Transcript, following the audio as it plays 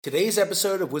Today's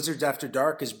episode of Wizards After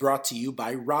Dark is brought to you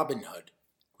by Robinhood.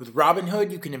 With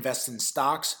Robinhood, you can invest in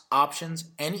stocks,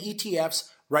 options, and ETFs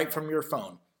right from your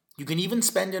phone. You can even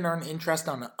spend and earn interest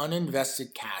on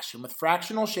uninvested cash. And with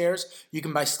fractional shares, you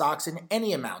can buy stocks in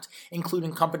any amount,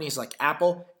 including companies like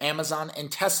Apple, Amazon,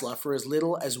 and Tesla for as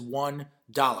little as $1.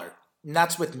 And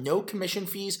that's with no commission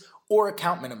fees or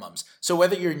account minimums. So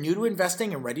whether you're new to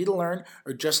investing and ready to learn,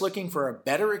 or just looking for a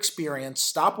better experience,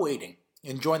 stop waiting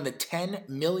and join the 10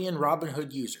 million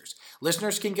Robinhood users.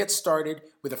 Listeners can get started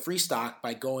with a free stock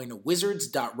by going to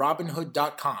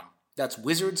wizards.robinhood.com. That's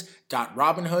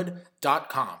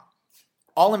wizards.robinhood.com.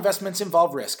 All investments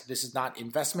involve risk. This is not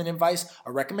investment advice,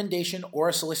 a recommendation, or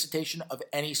a solicitation of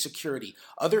any security.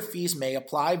 Other fees may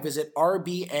apply. Visit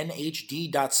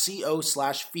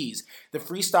rbnhd.co/fees. The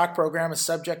free stock program is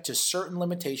subject to certain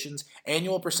limitations.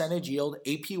 Annual percentage yield,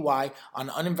 APY, on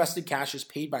uninvested cash is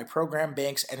paid by program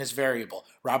banks and is variable.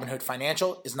 Robinhood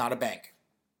Financial is not a bank.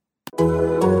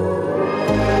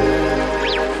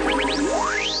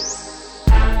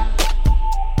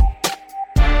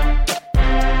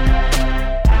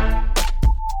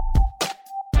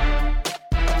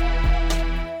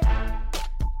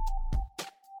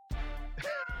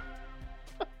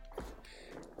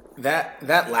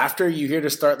 That laughter you hear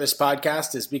to start this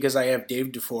podcast is because I have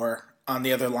Dave Dufour on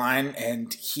the other line,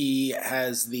 and he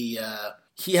has the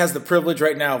privilege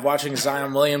right now of watching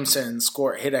Zion Williamson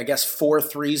hit I guess 4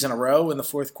 threes in a row in the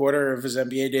fourth quarter of his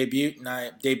NBA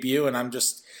debut, and I'm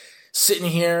just sitting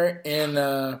here in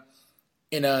a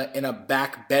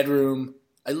back bedroom,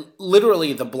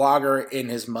 literally the blogger in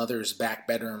his mother's back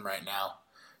bedroom right now,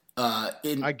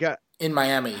 in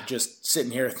Miami, just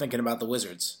sitting here thinking about the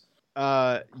Wizards.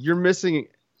 You're missing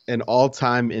an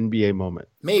all-time NBA moment.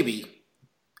 Maybe.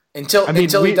 Until he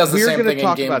does the same thing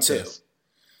in game 2.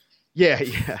 Yeah.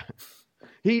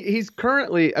 He's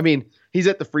currently, he's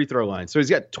at the free throw line. So he's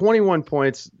got 21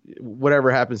 points,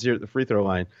 whatever happens here at the free throw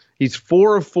line. He's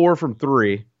 4 of 4 from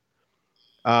 3.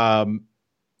 And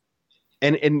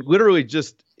literally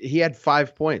he had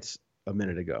 5 points a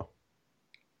minute ago.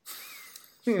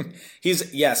 I'm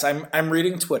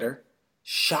reading Twitter.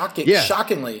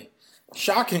 Shockingly,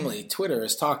 Twitter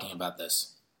is talking about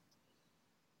this.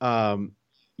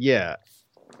 Yeah.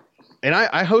 And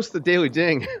I host the Daily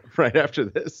Ding right after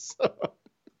this. So.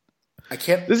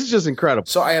 This is just incredible.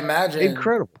 So I imagine.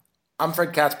 Incredible. I'm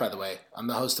Fred Katz, by the way. I'm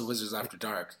the host of Wizards After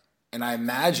Dark. And I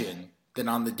imagine that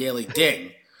on the Daily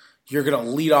Ding, you're going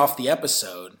to lead off the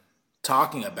episode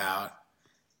talking about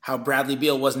how Bradley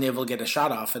Beal wasn't able to get a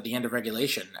shot off at the end of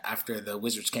regulation after the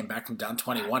Wizards came back from down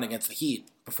 21 against the Heat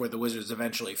before the Wizards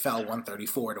eventually fell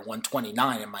 134 to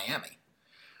 129 in Miami.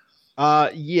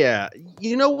 Yeah.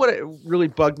 You know what really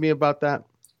bugged me about that?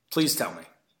 Please tell me.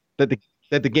 That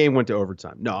the game went to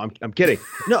overtime. No, I'm kidding.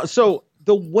 No, so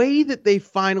the way that they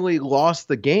finally lost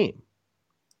the game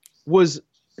was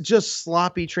just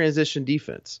sloppy transition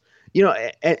defense. You know,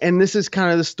 and this is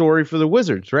kind of the story for the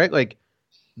Wizards, right? Like,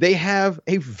 they have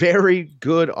a very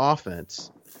good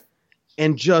offense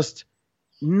and just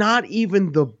not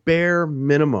even the bare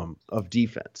minimum of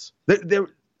defense.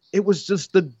 It was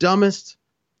just the dumbest.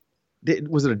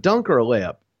 Was it a dunk or a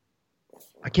layup?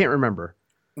 I can't remember.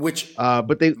 But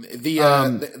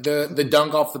the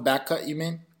dunk off the back cut, you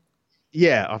mean?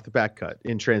 Yeah, off the back cut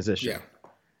in transition. Yeah.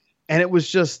 And it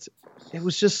was just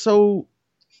so,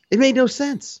 it made no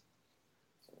sense.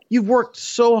 You've worked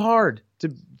so hard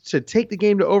to take the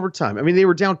game to overtime. I mean, they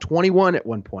were down 21 at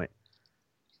one point.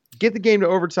 Get the game to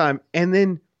overtime, and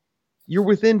then you're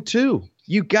within 2.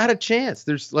 You got a chance.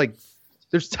 There's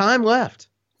time left.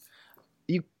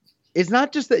 It's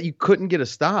not just that you couldn't get a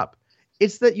stop.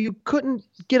 It's that you couldn't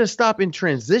get a stop in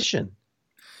transition.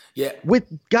 Yeah. With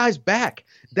guys back.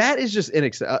 That is just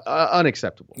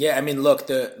unacceptable. Yeah, I mean, look,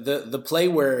 the play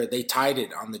where they tied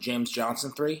it on the James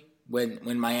Johnson 3,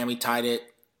 when Miami tied it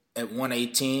at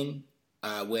 118,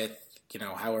 with,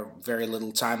 however very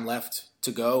little time left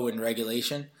to go in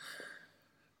regulation.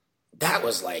 That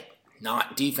was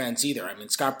not defense either. I mean,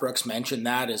 Scott Brooks mentioned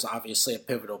that as obviously a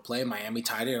pivotal play. Miami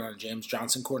tied it on a James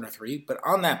Johnson corner 3. But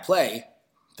on that play,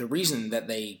 the reason that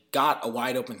they got a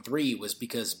wide open 3 was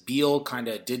because Beal kind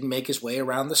of didn't make his way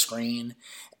around the screen.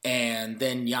 And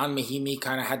then Jan Mahimi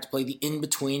kind of had to play the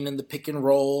in-between in the pick and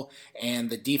roll,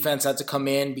 and the defense had to come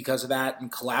in because of that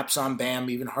and collapse on Bam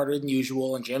even harder than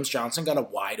usual, and James Johnson got a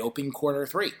wide-open corner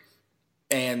 3.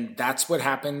 And that's what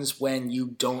happens when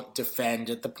you don't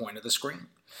defend at the point of the screen.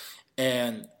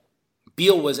 And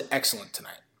Beal was excellent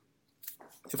tonight.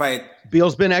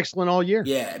 Beal's been excellent all year.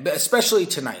 Yeah, but especially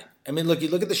tonight. I mean, look, you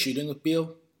look at the shooting with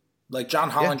Beal. Like,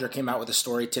 John Hollinger came out with a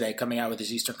story today coming out with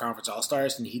his Eastern Conference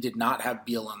All-Stars, and he did not have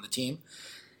Beal on the team.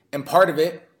 And part of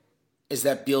it is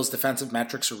that Beal's defensive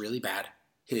metrics are really bad.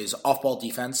 His off-ball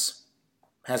defense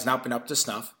has not been up to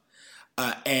snuff.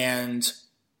 And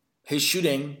his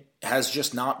shooting has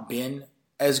just not been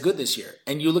as good this year.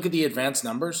 And you look at the advanced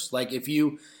numbers, like if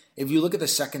you look at the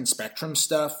second spectrum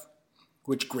stuff,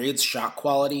 which grades shot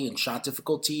quality and shot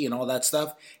difficulty and all that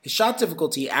stuff, his shot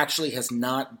difficulty actually has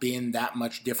not been that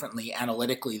much differently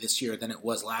analytically this year than it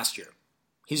was last year.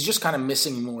 He's just kind of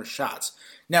missing more shots.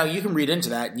 Now, you can read into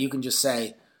that and you can just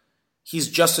say he's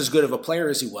just as good of a player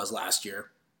as he was last year.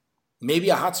 Maybe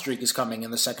a hot streak is coming in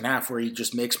the second half where he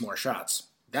just makes more shots.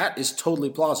 That is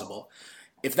totally plausible.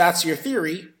 If that's your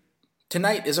theory,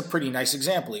 tonight is a pretty nice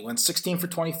example. He went 16 for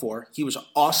 24. He was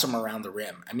awesome around the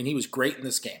rim. I mean, he was great in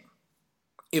this game.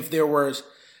 If there was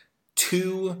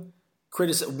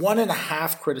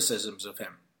 1.5 criticisms of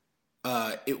him,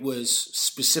 it was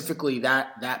specifically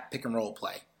that pick and roll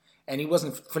play. And he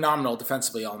wasn't phenomenal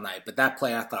defensively all night, but that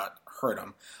play I thought hurt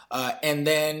him. And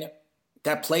then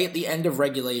that play at the end of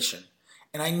regulation.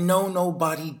 And I know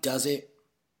nobody does it.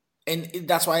 And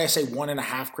that's why I say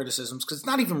 1.5 criticisms, because it's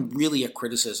not even really a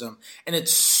criticism. And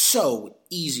it's so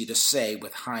easy to say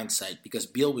with hindsight because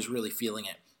Beal was really feeling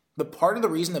it. But part of the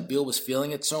reason that Beal was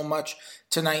feeling it so much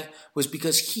tonight was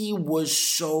because he was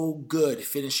so good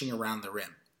finishing around the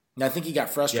rim. And I think he got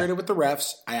frustrated with the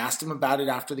refs. I asked him about it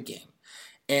after the game.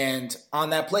 And on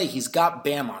that play, he's got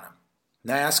Bam on him.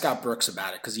 And I asked Scott Brooks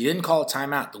about it because he didn't call a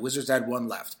timeout. The Wizards had one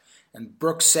left. And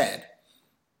Brooks said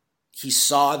he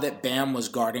saw that Bam was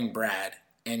guarding Brad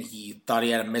and he thought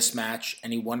he had a mismatch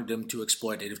and he wanted him to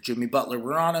exploit it. If Jimmy Butler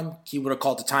were on him, he would have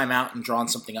called a timeout and drawn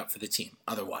something up for the team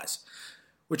otherwise,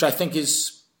 which I think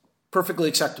is perfectly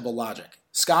acceptable logic.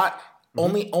 Scott,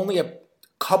 only a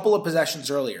couple of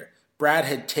possessions earlier, Brad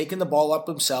had taken the ball up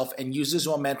himself and used his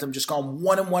momentum, just gone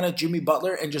 1-on-1 at Jimmy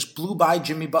Butler and just blew by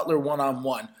Jimmy Butler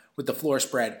 1-on-1 with the floor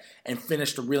spread and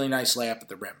finished a really nice layup at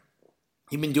the rim.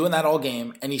 He'd been doing that all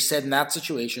game, and he said in that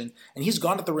situation, and he's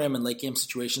gone at the rim in late game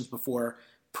situations before,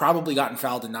 probably gotten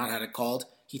fouled and not had it called.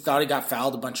 He thought he got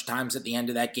fouled a bunch of times at the end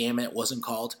of that game and it wasn't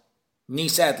called. And he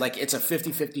said, it's a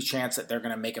 50-50 chance that they're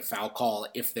going to make a foul call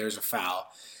if there's a foul.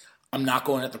 I'm not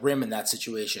going at the rim in that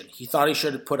situation. He thought he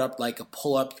should have put up a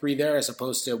pull-up three there as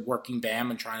opposed to working Bam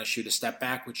and trying to shoot a step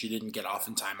back, which he didn't get off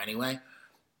in time anyway.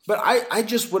 But I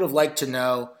just would have liked to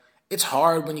know. It's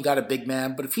hard when you got a big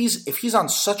man, but if he's on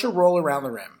such a roll around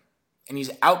the rim and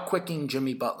he's out-quicking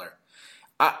Jimmy Butler,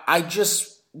 I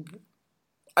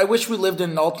wish we lived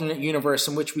in an alternate universe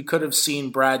in which we could have seen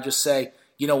Brad just say,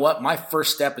 you know what, my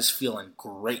first step is feeling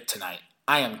great tonight.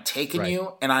 I am taking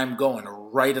you and I'm going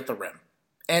right at the rim.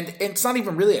 And it's not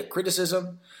even really a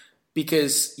criticism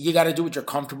because you got to do what you're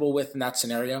comfortable with in that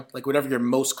scenario. Whatever you're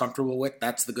most comfortable with,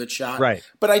 that's the good shot. Right.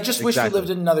 But I just wish we lived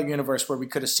in another universe where we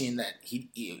could have seen that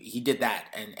he did that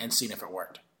and seen if it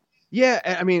worked. Yeah,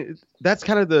 I mean, that's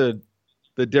kind of the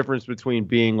difference between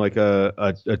being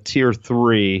a tier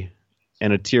 3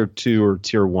 and a tier 2 or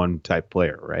tier 1 type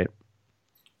player, right?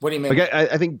 What do you mean?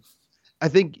 I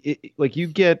think you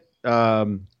get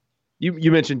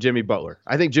you mentioned Jimmy Butler.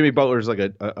 I think Jimmy Butler is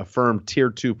a firm tier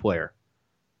 2 player.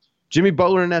 Jimmy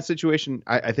Butler in that situation,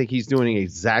 I think he's doing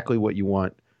exactly what you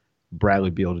want Bradley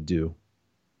Beal to do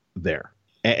there.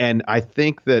 And I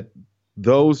think that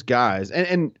those guys,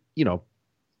 and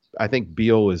I think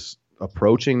Beal is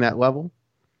approaching that level,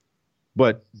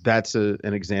 but that's an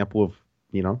example of,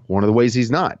 one of the ways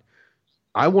he's not.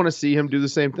 I want to see him do the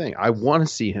same thing. I want to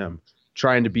see him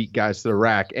trying to beat guys to the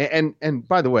rack. And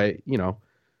by the way,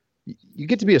 you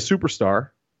get to be a superstar,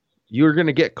 you're going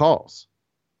to get calls.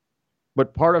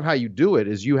 But part of how you do it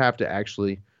is you have to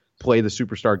actually play the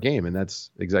superstar game, and that's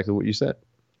exactly what you said.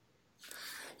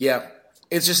 Yeah,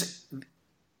 it's just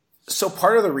so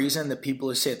part of the reason that people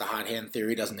who say the hot hand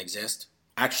theory doesn't exist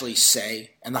actually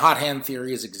say, and the hot hand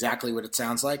theory is exactly what it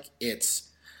sounds like. It's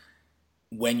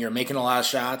when you're making a lot of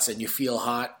shots and you feel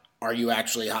hot, are you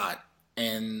actually hot?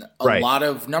 And a lot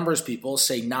of numbers people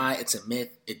say, nah, it's a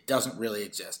myth. It doesn't really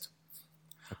exist.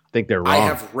 I think they're wrong. I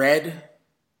have read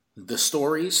the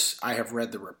stories. I have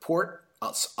read the report.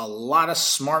 A lot of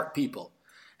smart people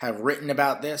have written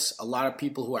about this. A lot of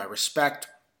people who I respect,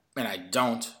 and I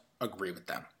don't agree with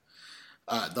them.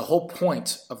 The whole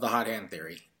point of the hot hand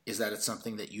theory is that it's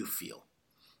something that you feel.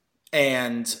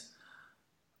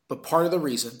 But part of the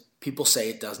reason people say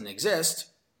it doesn't exist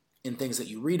in things that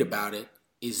you read about it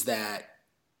is that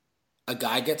a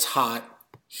guy gets hot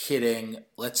hitting,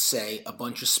 let's say, a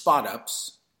bunch of spot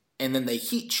ups, and then they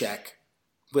heat check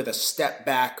with a step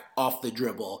back off the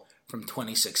dribble from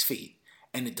 26 feet,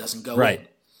 and it doesn't go in.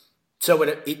 So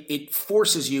it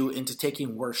forces you into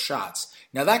taking worse shots.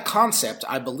 Now, that concept,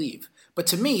 I believe, But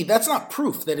to me, that's not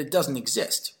proof that it doesn't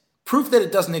exist. Proof that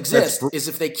it doesn't exist is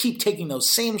if they keep taking those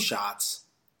same shots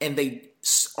and they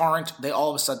all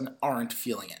of a sudden aren't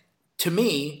feeling it. To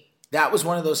me, that was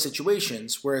one of those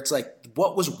situations where it's like,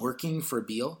 what was working for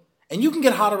Beal? And you can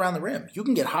get hot around the rim. You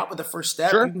can get hot with the first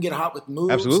step. Sure. You can get hot with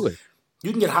moves. Absolutely.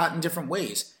 You can get hot in different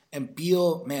ways. And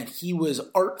Beal, man, he was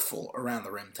artful around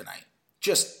the rim tonight.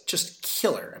 Just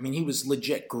killer. I mean, he was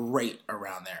legit great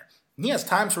around there. And he has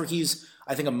times where he's,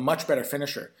 I think, a much better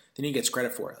finisher than he gets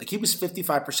credit for. Like, he was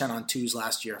 55% on twos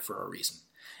last year for a reason.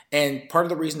 And part of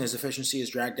the reason his efficiency is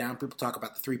dragged down, people talk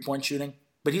about the three-point shooting,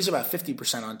 but he's about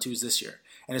 50% on twos this year.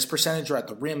 And his percentage at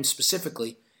the rim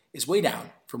specifically is way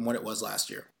down from what it was last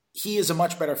year. He is a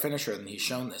much better finisher than he's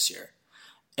shown this year.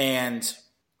 And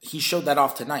he showed that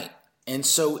off tonight. And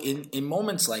so in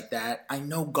moments like that, I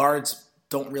know guards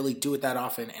don't really do it that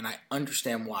often, and I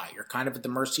understand why. You're kind of at the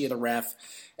mercy of the ref,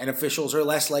 and officials are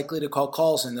less likely to call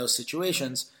calls in those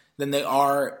situations than they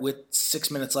are with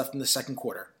 6 minutes left in the second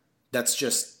quarter. That's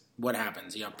just what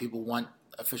happens. You know, people want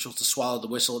officials to swallow the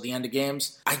whistle at the end of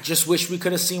games. I just wish we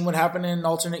could have seen what happened in an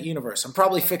alternate universe. I'm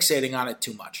probably fixating on it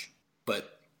too much,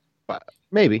 but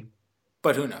maybe.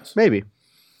 But who knows? Maybe.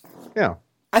 Yeah.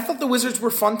 I thought the Wizards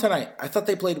were fun tonight. I thought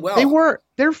they played well. They were.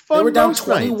 They're fun. They were down most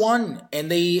 21, nights.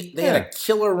 and they had a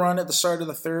killer run at the start of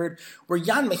the third, where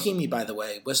Jan Mahimi, by the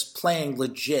way, was playing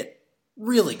legit,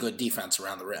 really good defense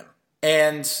around the rim.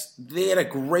 And they had a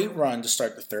great run to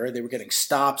start the third. They were getting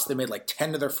stops. They made like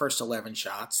 10 of their first 11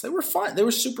 shots. They were fun. They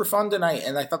were super fun tonight,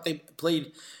 and I thought they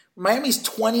played. Miami's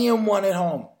 20-1 at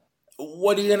home.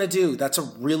 What are you going to do? That's a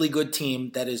really good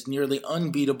team that is nearly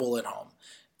unbeatable at home.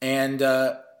 And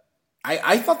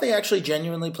I thought they actually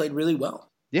genuinely played really well.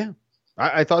 Yeah,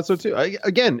 I thought so too.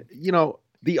 Again, you know,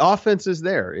 the offense is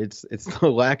there. It's the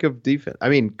lack of defense. I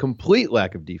mean, complete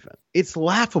lack of defense. It's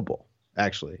laughable,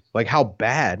 actually, like how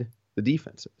bad the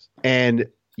defense is. And,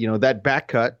 you know, that back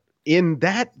cut in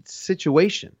that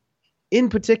situation in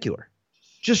particular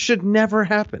just should never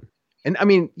happen. And I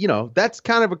mean, you know, that's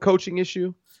kind of a coaching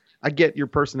issue. I get your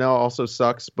personnel also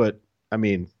sucks, but I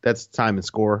mean, that's time and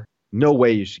score. No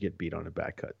way you should get beat on a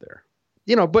back cut there.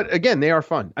 You know, but again, they are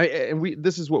fun.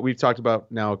 This is what we've talked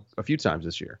about now a few times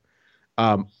this year.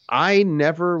 I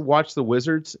never watch the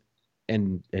Wizards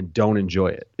and don't enjoy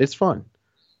it. It's fun.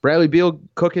 Bradley Beal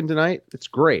cooking tonight. It's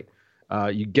great.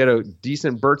 You get a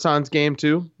decent Bertans game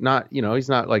too. Not, you know, he's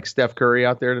not like Steph Curry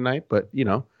out there tonight, but you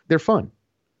know, they're fun.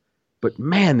 But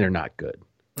man, they're not good.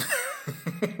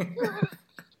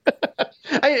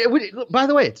 By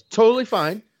the way, it's totally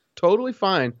fine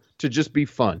to just be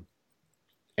fun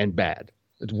and bad.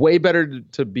 It's way better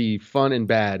to be fun and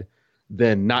bad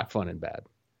than not fun and bad.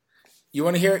 You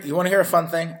want to hear a fun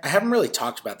thing? I haven't really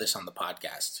talked about this on the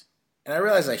podcast, and I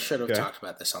realize I should have talked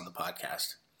about this on the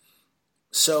podcast.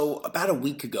 So about a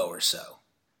week ago or so,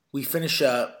 we finish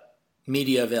up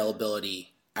media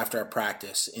availability after our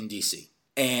practice in DC,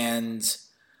 and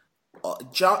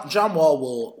John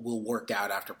Wall will work out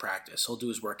after practice. He'll do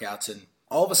his workouts, and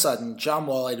all of a sudden, John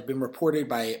Wall, it had been reported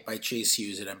by Chase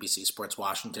Hughes at NBC Sports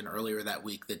Washington earlier that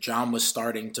week that John was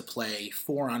starting to play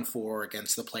 4-on-4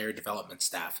 against the player development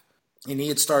staff. And he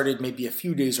had started maybe a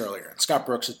few days earlier. And Scott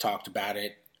Brooks had talked about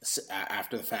it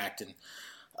after the fact, and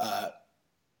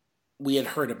we had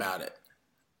heard about it,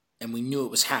 and we knew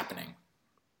it was happening.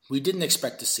 We didn't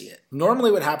expect to see it.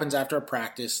 Normally what happens after a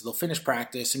practice, they'll finish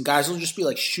practice, and guys will just be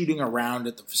like shooting around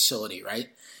at the facility, right?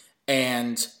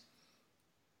 And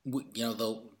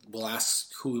we'll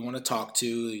ask who we want to talk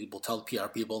to. We'll tell the PR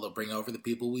people. They'll bring over the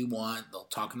people we want. They'll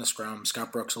talk in the scrum.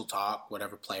 Scott Brooks will talk,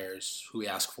 whatever players, who we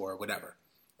ask for, whatever.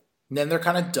 And then they're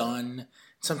kind of done.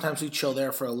 Sometimes we chill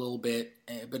there for a little bit,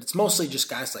 but it's mostly just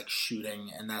guys like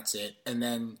shooting, and that's it. And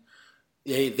then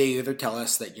they either tell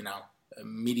us that, you know, a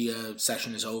media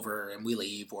session is over and we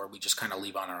leave, or we just kind of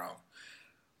leave on our own.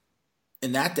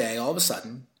 And that day, all of a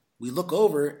sudden, we look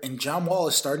over, and John Wall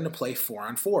is starting to play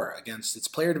 4-on-4 against its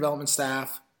player development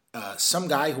staff. Some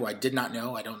guy who I did not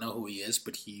know. I don't know who he is,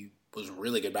 but he was a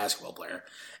really good basketball player.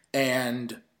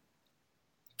 And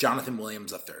Jonathan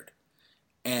Williams III.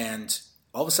 And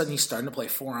all of a sudden, he's starting to play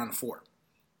 4-on-4.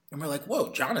 And we're like,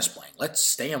 whoa, John is playing. Let's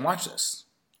stay and watch this.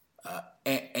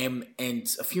 And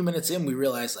a few minutes in, we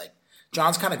realize, like,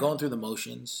 John's kind of going through the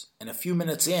motions. And a few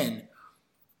minutes in,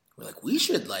 we're like, we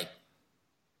should, like,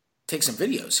 take some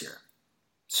videos here.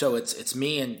 So it's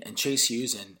me and Chase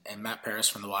Hughes and Matt Paris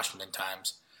from the Washington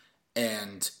Times.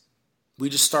 And we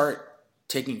just start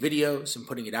taking videos and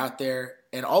putting it out there.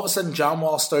 And all of a sudden, John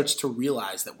Wall starts to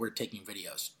realize that we're taking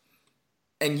videos.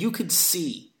 And you could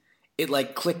see it,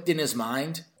 like, clicked in his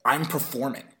mind. I'm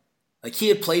performing. Like, he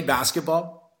had played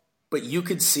basketball, but you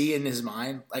could see in his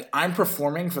mind, like, I'm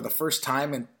performing for the first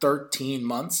time in 13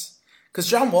 months. Because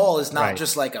John Wall is not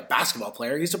just like a basketball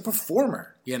player. He's a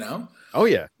performer, you know? Oh,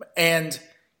 yeah. And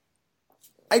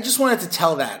I just wanted to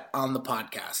tell that on the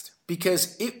podcast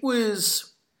because it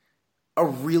was a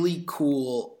really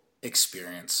cool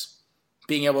experience.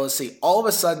 Being able to see all of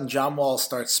a sudden John Wall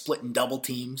starts splitting double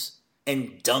teams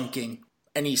and dunking.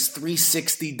 And he's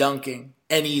 360 dunking.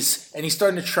 And he's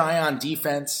starting to try on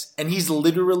defense. And he's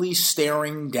literally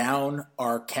staring down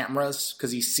our cameras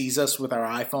because he sees us with our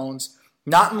iPhones.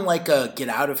 Not in like a get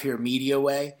out of here media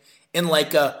way, in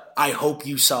like a I hope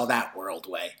you saw that world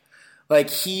way. Like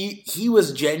he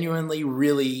was genuinely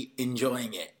really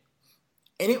enjoying it.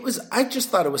 And I just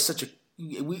thought it was such a,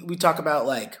 we talk about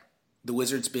like the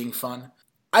Wizards being fun.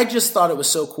 I just thought it was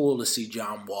so cool to see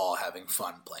John Wall having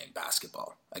fun playing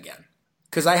basketball again.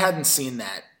 Because I hadn't seen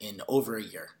that in over a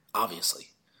year, obviously.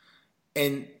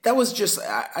 And that was just,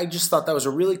 I just thought that was a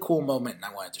really cool moment and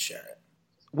I wanted to share it.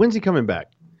 When's he coming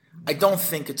back? I don't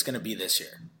think it's going to be this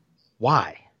year.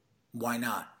 Why? Why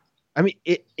not? I mean,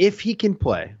 if he can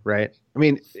play, right? I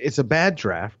mean, it's a bad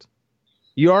draft.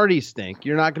 You already stink.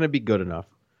 You're not going to be good enough.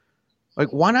 Like,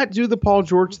 why not do the Paul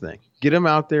George thing? Get him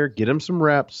out there. Get him some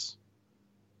reps.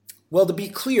 Well, to be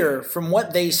clear, from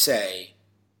what they say,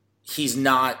 he's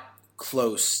not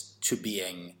close to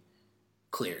being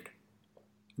cleared.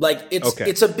 Like,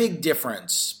 it's a big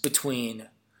difference between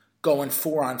going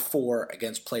 4-on-4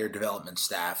 against player development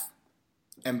staff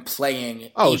and playing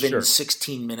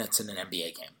 16 minutes in an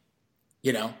NBA game.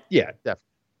 You know? Yeah, definitely.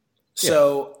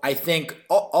 So I think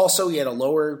also he had a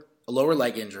lower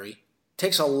leg injury.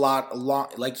 Takes a lot,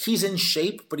 like he's in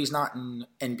shape, but he's not in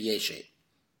NBA shape.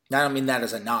 Now, I don't mean that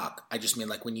as a knock. I just mean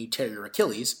like when you tear your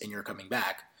Achilles and you're coming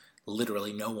back,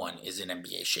 literally no one is in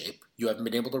NBA shape. You haven't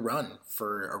been able to run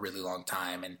for a really long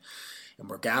time and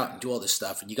work out and do all this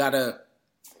stuff. And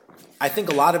I think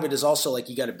a lot of it is also like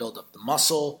you got to build up the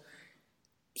muscle.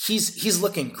 He's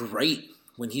looking great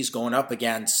when he's going up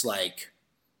against like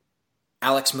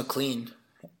Alex McLean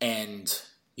and,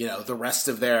 you know, the rest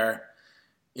of their,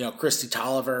 you know, Christy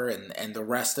Tolliver and the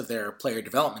rest of their player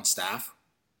development staff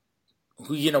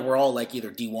who, you know, we're all like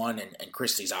either D1 and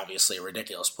Christy's obviously a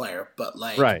ridiculous player, but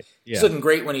like he's looking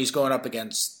great when he's going up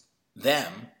against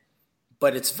them,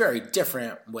 but it's very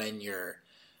different when you're,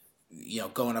 you know,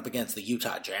 going up against the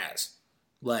Utah Jazz.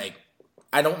 Like,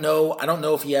 I don't know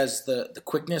if he has the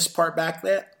quickness part back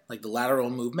there, like the lateral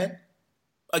movement.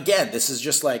 Again, this is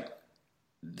just like,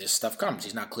 this stuff comes.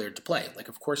 He's not cleared to play. Like,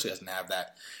 of course he doesn't have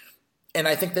that. And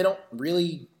I think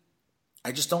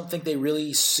I just don't think they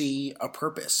really see a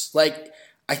purpose. Like,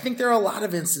 I think there are a lot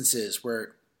of instances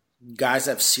where guys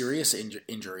have serious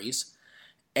injuries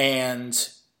and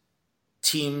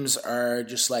teams are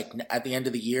just like, at the end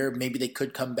of the year, maybe they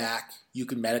could come back. You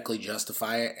can medically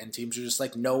justify it. And teams are just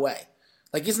like, no way.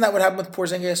 Like, isn't that what happened with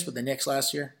Porzingis with the Knicks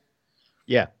last year?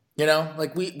 Yeah. You know,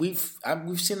 like we've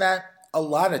seen that a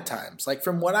lot of times. Like,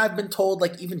 from what I've been told,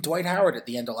 like even Dwight Howard at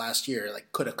the end of last year,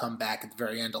 like could have come back at the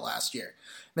very end of last year.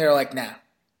 And they're like, nah,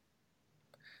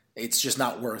 it's just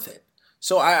not worth it.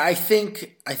 So I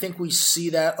think we see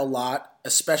that a lot,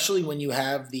 especially when you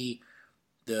have the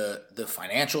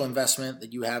financial investment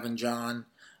that you have in John.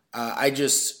 I'm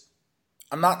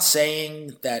not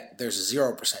saying that there's a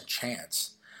 0%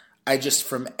 chance.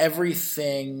 From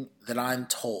everything that I'm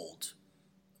told,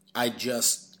 I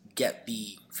just get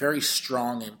the very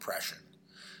strong impression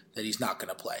that he's not going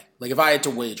to play. Like, if I had to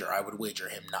wager, I would wager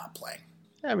him not playing.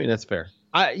 I mean, that's fair.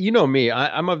 You know me,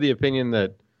 I'm of the opinion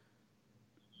that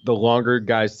the longer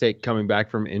guys take coming back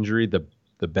from injury,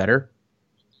 the better.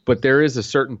 But there is a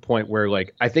certain point where,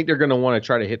 like, I think they're going to want to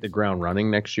try to hit the ground running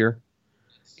next year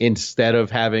instead of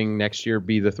having next year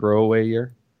be the throwaway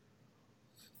year.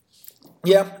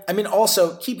 Yeah. I mean,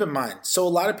 also keep in mind, so a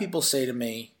lot of people say to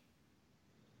me,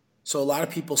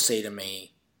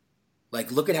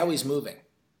 like, look at how he's moving.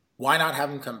 Why not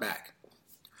have him come back?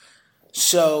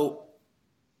 So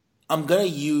I'm going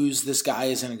to use this guy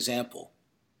as an example.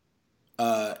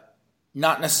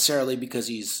 Not necessarily because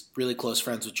he's really close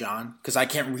friends with John, because I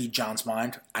can't read John's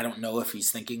mind. I don't know if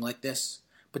he's thinking like this.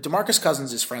 But DeMarcus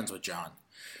Cousins is friends with John.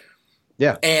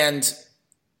 Yeah. And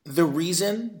the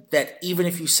reason that even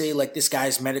if you say, like, this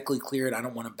guy's medically cleared, I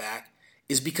don't want him back,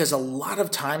 is because a lot of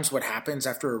times what happens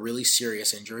after a really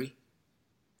serious injury,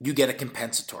 you get a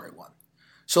compensatory one.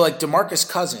 So, like, DeMarcus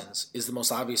Cousins is the most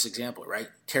obvious example, right?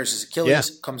 Tears his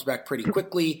Achilles, comes back pretty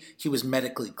quickly. He was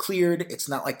medically cleared. It's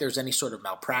not like there's any sort of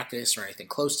malpractice or anything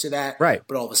close to that. Right.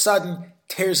 But all of a sudden,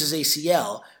 tears his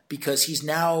ACL because he's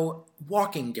now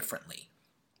walking differently.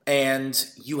 and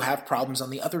you have problems on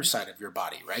the other side of your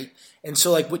body, right? And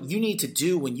so like what you need to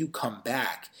do when you come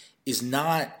back is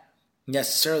not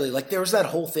necessarily like there was that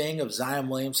whole thing of Zion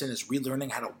Williamson is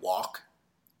relearning how to walk,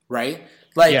 right?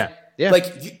 Like, Yeah.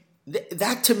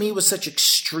 that to me was such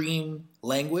extreme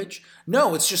language.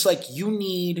 No, it's just like you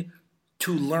need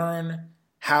to learn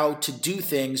how to do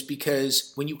things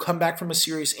because when you come back from a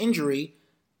serious injury,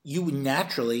 you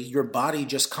naturally, your body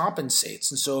just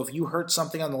compensates. And so if you hurt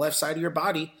something on the left side of your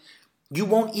body, you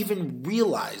won't even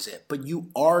realize it, but you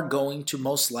are going to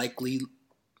most likely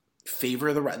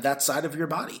favor that side of your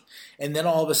body. And then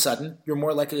all of a sudden, you're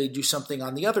more likely to do something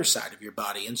on the other side of your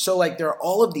body. And so like there are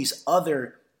all of these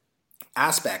other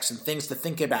aspects and things to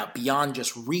think about beyond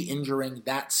just re-injuring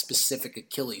that specific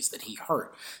Achilles that he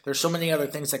hurt. There's so many other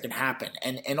things that can happen.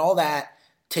 And all that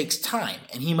takes time,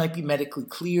 and he might be medically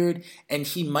cleared, and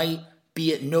he might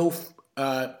be at no,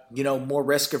 more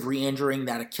risk of re-injuring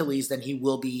that Achilles than he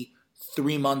will be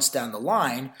 3 months down the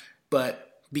line.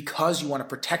 But because you want to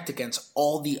protect against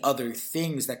all the other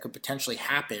things that could potentially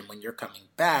happen when you're coming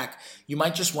back, you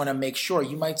might just want to make sure.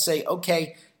 You might say,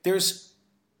 okay,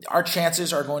 our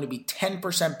chances are going to be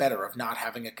 10% better of not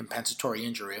having a compensatory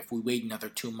injury if we wait another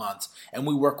 2 months and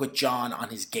we work with John on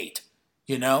his gait.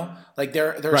 Like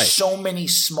there are so many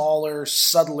smaller,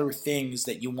 subtler things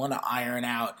that you want to iron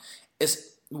out.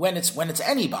 Is when it's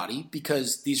anybody,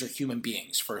 because these are human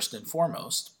beings first and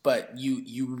foremost. But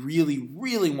you really,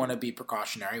 really want to be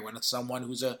precautionary when it's someone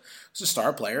who's a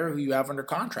star player who you have under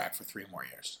contract for 3 more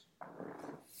years.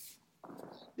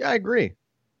 Yeah, I agree.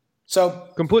 So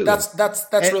completely. That's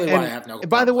really why I have no. And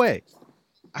by the way,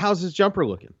 how's his jumper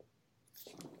looking?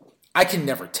 I can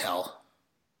never tell.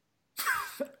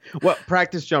 Well,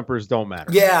 practice jumpers don't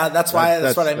matter. Yeah, that's what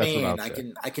I mean.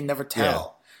 I can never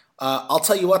tell. Yeah. I'll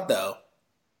tell you what though.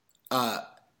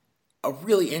 A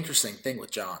really interesting thing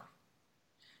with John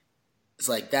is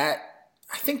like that.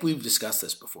 I think we've discussed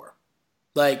this before.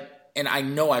 Like, and I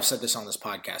know I've said this on this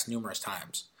podcast numerous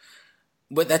times,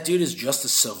 but that dude is just a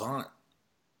savant.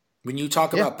 When you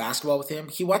talk about basketball with him,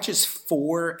 he watches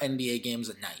 4 NBA games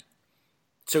a night.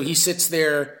 So he sits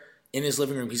there in his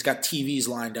living room. He's got TVs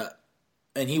lined up.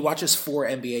 And he watches 4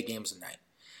 NBA games a night.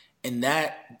 And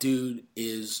that dude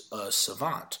is a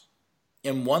savant.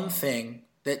 And one thing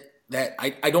that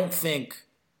I don't think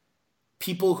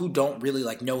people who don't really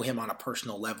like know him on a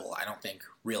personal level, I don't think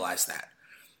realize that.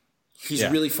 He's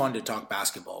really fun to talk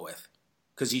basketball with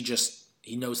because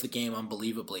he knows the game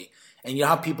unbelievably. And you know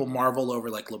how people marvel over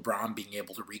like LeBron being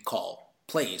able to recall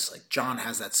plays? Like John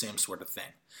has that same sort of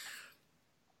thing.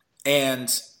 And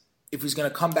if he's going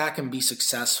to come back and be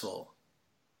successful,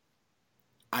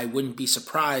 I wouldn't be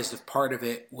surprised if part of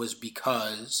it was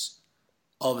because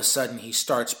all of a sudden he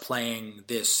starts playing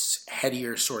this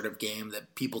headier sort of game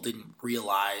that people didn't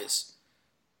realize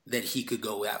that he could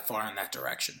go that far in that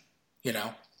direction,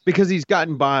 Because he's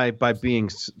gotten by being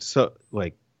so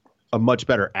like a much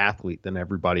better athlete than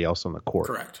everybody else on the court.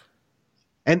 Correct.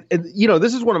 And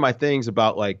this is one of my things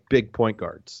about like big point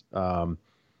guards. A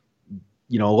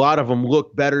lot of them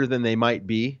look better than they might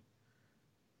be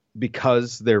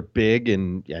because they're big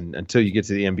and until you get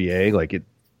to the NBA, like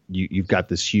you've got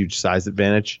this huge size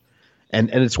advantage. And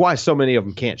it's why so many of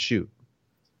them can't shoot.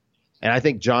 And I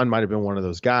think John might have been one of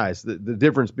those guys. The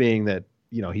difference being that,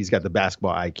 he's got the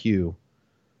basketball IQ,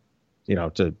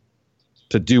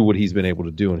 to do what he's been able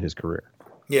to do in his career.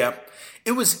 Yeah.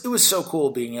 It was so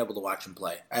cool being able to watch him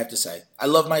play. I have to say, I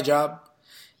love my job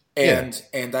and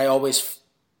I always,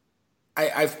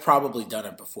 I've probably done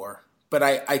it before, but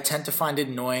I tend to find it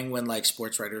annoying when like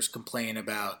sports writers complain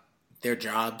about their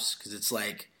jobs. Cause it's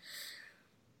like,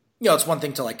 it's one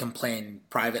thing to like complain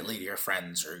privately to your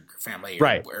friends or family,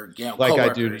 right? Or like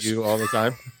I do to you all the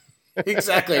time.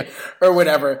 Exactly, or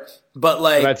whatever. But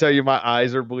like, did I tell you my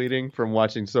eyes are bleeding from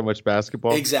watching so much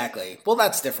basketball? Exactly. Well,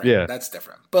 that's different. Yeah, that's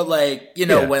different. But like,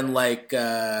 when like,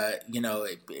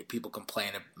 people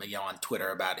complain, on Twitter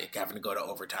about it having to go to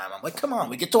overtime. I'm like, come on,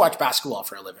 we get to watch basketball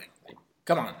for a living. Like,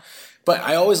 come on. But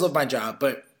I always love my job.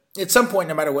 But at some point,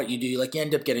 no matter what you do, like you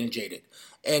end up getting jaded.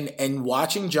 And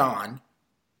watching John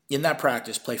in that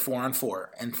practice play 4-on-4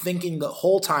 and thinking the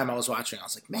whole time I was watching, I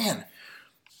was like, man,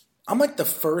 I'm like the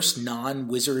first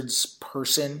non-Wizards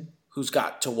person who's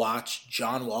got to watch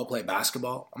John Wall play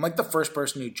basketball. I'm like the first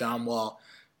person who John Wall,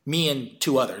 me and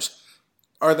 2 others,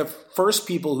 are the first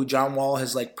people who John Wall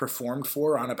has like performed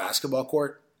for on a basketball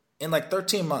court in like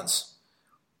 13 months.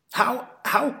 How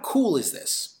cool is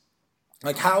this?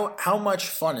 Like how much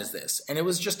fun is this? And it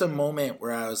was just a moment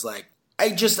where I was like, I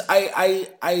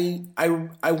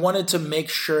wanted to make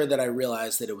sure that I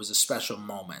realized that it was a special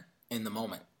moment in the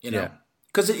moment, Yeah.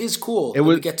 Because it is cool that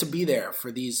we get to be there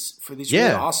for these really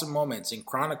awesome moments and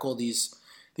chronicle these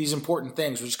important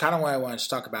things, which is kind of why I wanted to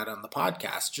talk about it on the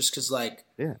podcast, just because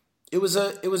it was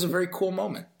a very cool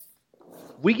moment.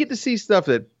 We get to see stuff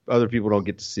that other people don't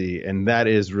get to see, and that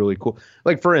is really cool.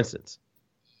 Like, for instance,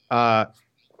 I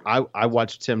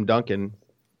watched Tim Duncan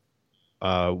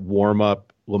warm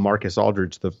up LaMarcus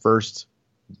Aldridge the first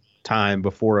time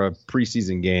before a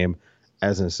preseason game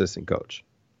as an assistant coach.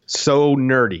 So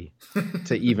nerdy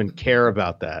to even care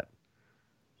about that,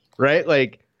 right?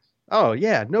 Like, oh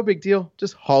yeah, no big deal.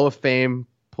 Just Hall of Fame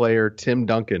player Tim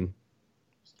Duncan,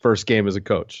 first game as a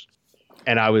coach.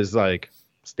 And I was like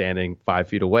standing 5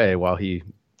 feet away while he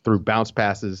threw bounce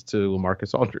passes to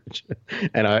LaMarcus Aldridge.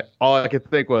 And all I could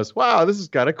think was, wow, this is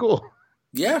kind of cool.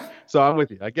 Yeah. So I'm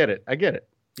with you. I get it.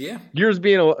 Yeah. Yours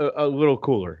being a little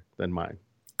cooler than mine.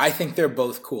 I think they're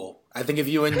both cool. I think if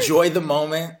you enjoy the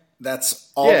moment,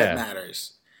 that's all that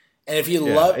matters. And if you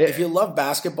love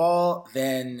basketball,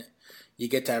 then you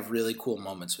get to have really cool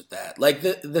moments with that. Like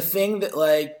the thing that,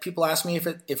 like, people ask me if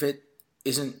it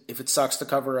sucks to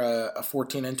cover a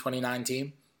 14-29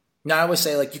 team. Now I always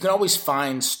say, like, you can always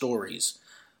find stories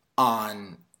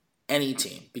on any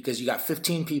team because you got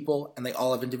 15 people and they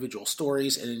all have individual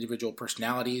stories and individual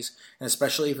personalities. And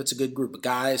especially if it's a good group of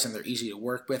guys and they're easy to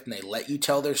work with and they let you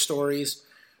tell their stories,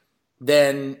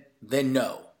 then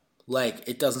no. Like,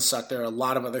 it doesn't suck. There are a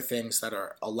lot of other things that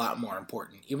are a lot more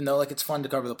important, even though, like, it's fun to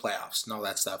cover the playoffs and all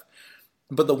that stuff.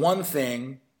 But the one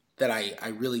thing that I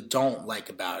really don't like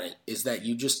about it is that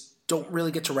you just don't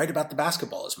really get to write about the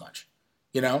basketball as much.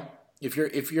 You know, if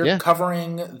you're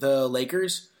covering the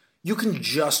Lakers, you can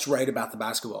just write about the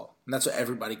basketball, and that's what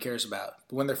everybody cares about.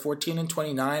 But when they're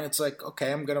 14-29, it's like,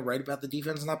 okay, I'm going to write about the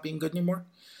defense not being good anymore.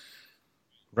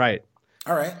 Right.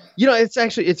 All right. You know,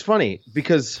 it's funny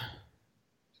because,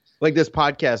 like, this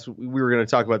podcast, we were going to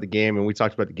talk about the game, and we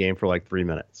talked about the game for like 3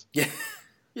 minutes. Yeah.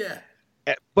 Yeah.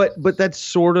 But that's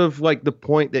sort of like the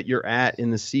point that you're at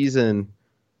in the season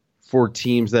for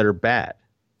teams that are bad,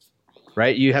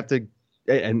 right? You have to,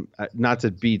 and not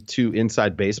to be too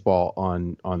inside baseball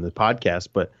on the podcast,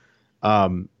 but,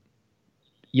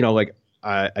 you know, like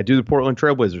I do the Portland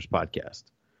Trailblazers podcast.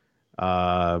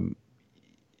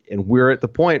 And we're at the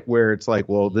point where it's like,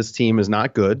 well, this team is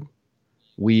not good.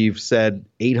 We've said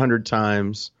 800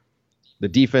 times the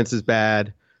defense is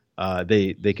bad.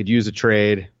 They could use a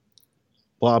trade.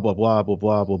 Blah, blah, blah, blah,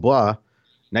 blah, blah, blah.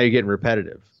 Now you're getting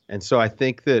repetitive. And so I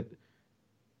think that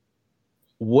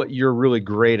what you're really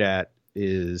great at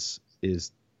is, you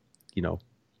know,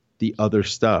 the other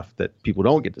stuff that people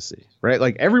don't get to see, right?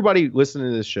 Like, everybody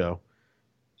listening to this show,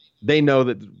 they know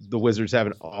that the Wizards have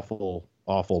an awful,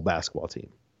 awful basketball team.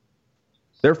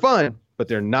 They're fun, but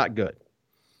they're not good.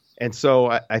 And so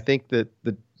I think that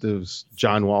those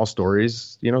John Wall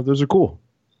stories, you know, those are cool.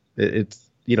 It's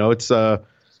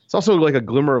also like a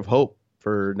glimmer of hope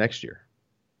for next year.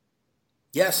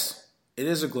 Yes, it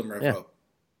is a glimmer of hope.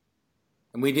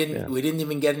 And we didn't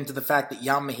even get into the fact that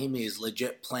Ian Mahinmi is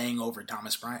legit playing over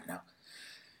Thomas Bryant now.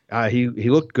 He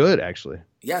looked good, actually.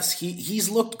 Yes, he's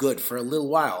looked good for a little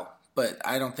while, but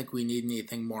I don't think we need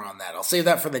anything more on that. I'll save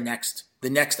that for the next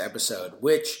episode,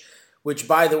 which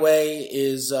by the way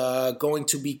is going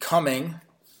to be coming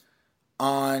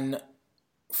on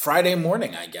Friday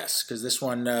morning, I guess, because this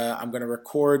one I'm going to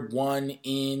record one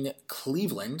in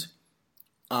Cleveland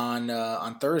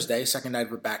on Thursday, second night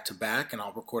of a back-to-back, and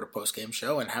I'll record a post-game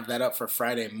show and have that up for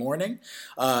Friday morning.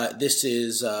 This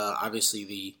is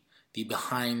obviously the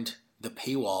behind the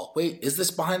paywall. Wait, is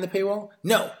this behind the paywall?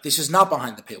 No, this is not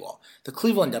behind the paywall. The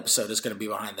Cleveland episode is going to be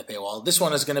behind the paywall. This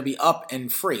one is going to be up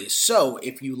and free. So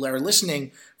if you are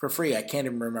listening for free, I can't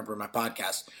even remember my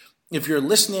podcast. If you're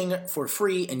listening for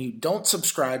free and you don't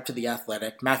subscribe to The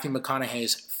Athletic, Matthew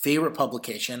McConaughey's favorite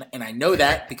publication, and I know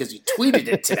that because you tweeted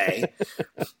it today,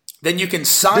 then you can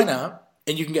sign up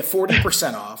and you can get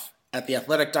 40% off at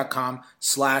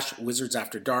theathletic.com/Wizards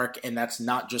After Dark. And that's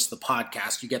not just the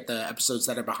podcast. You get the episodes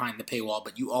that are behind the paywall,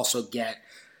 but you also get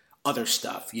other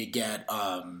stuff. You get,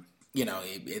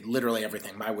 literally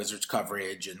everything. My Wizards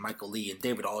coverage and Michael Lee and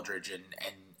David Aldridge and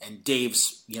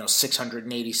Dave's,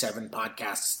 687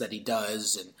 podcasts that he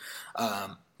does, and,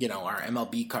 our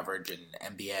MLB coverage and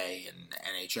NBA and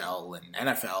NHL and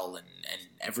NFL and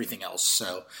everything else.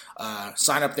 So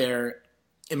sign up there.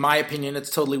 In my opinion, it's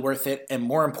totally worth it. And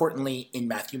more importantly, in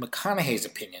Matthew McConaughey's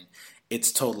opinion,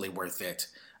 it's totally worth it.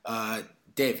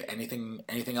 Dave,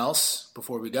 anything else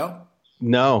before we go?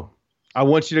 No. I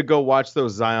want you to go watch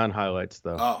those Zion highlights,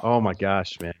 though. Oh my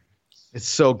gosh, man. It's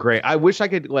so great. I wish I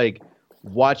could,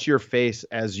 watch your face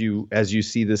as you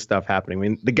see this stuff happening. I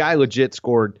mean, the guy legit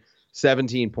scored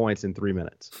 17 points in 3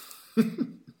 minutes.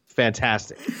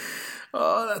 Fantastic.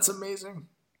 Oh, that's amazing.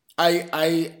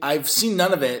 I've seen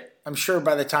none of it. I'm sure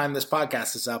by the time this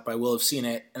podcast is up, I will have seen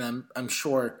it, and I'm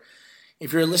sure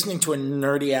if you're listening to a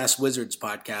nerdy ass Wizards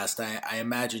podcast, I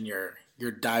imagine you're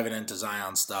diving into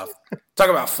Zion stuff. Talk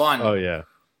about fun. Oh yeah.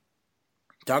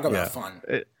 Talk about fun.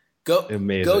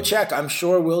 Amazing. Go check. I'm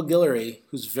sure Will Guillory,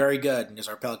 who's very good and is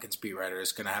our Pelicans beat writer,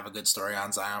 is going to have a good story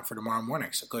on Zion for tomorrow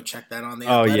morning. So go check that on the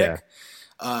Athletic.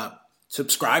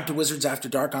 Subscribe to Wizards After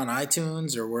Dark on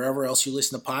iTunes or wherever else you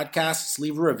listen to podcasts.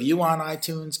 Leave a review on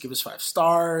iTunes. Give us 5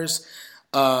 stars.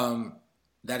 That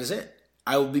is it.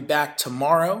 I will be back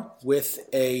tomorrow with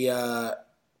a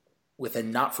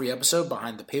not free episode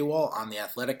behind the paywall on the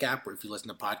Athletic app, or if you listen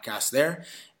to podcasts there.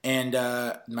 And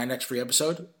my next free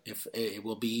episode, if it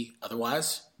will be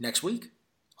otherwise, next week.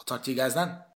 I'll talk to you guys then.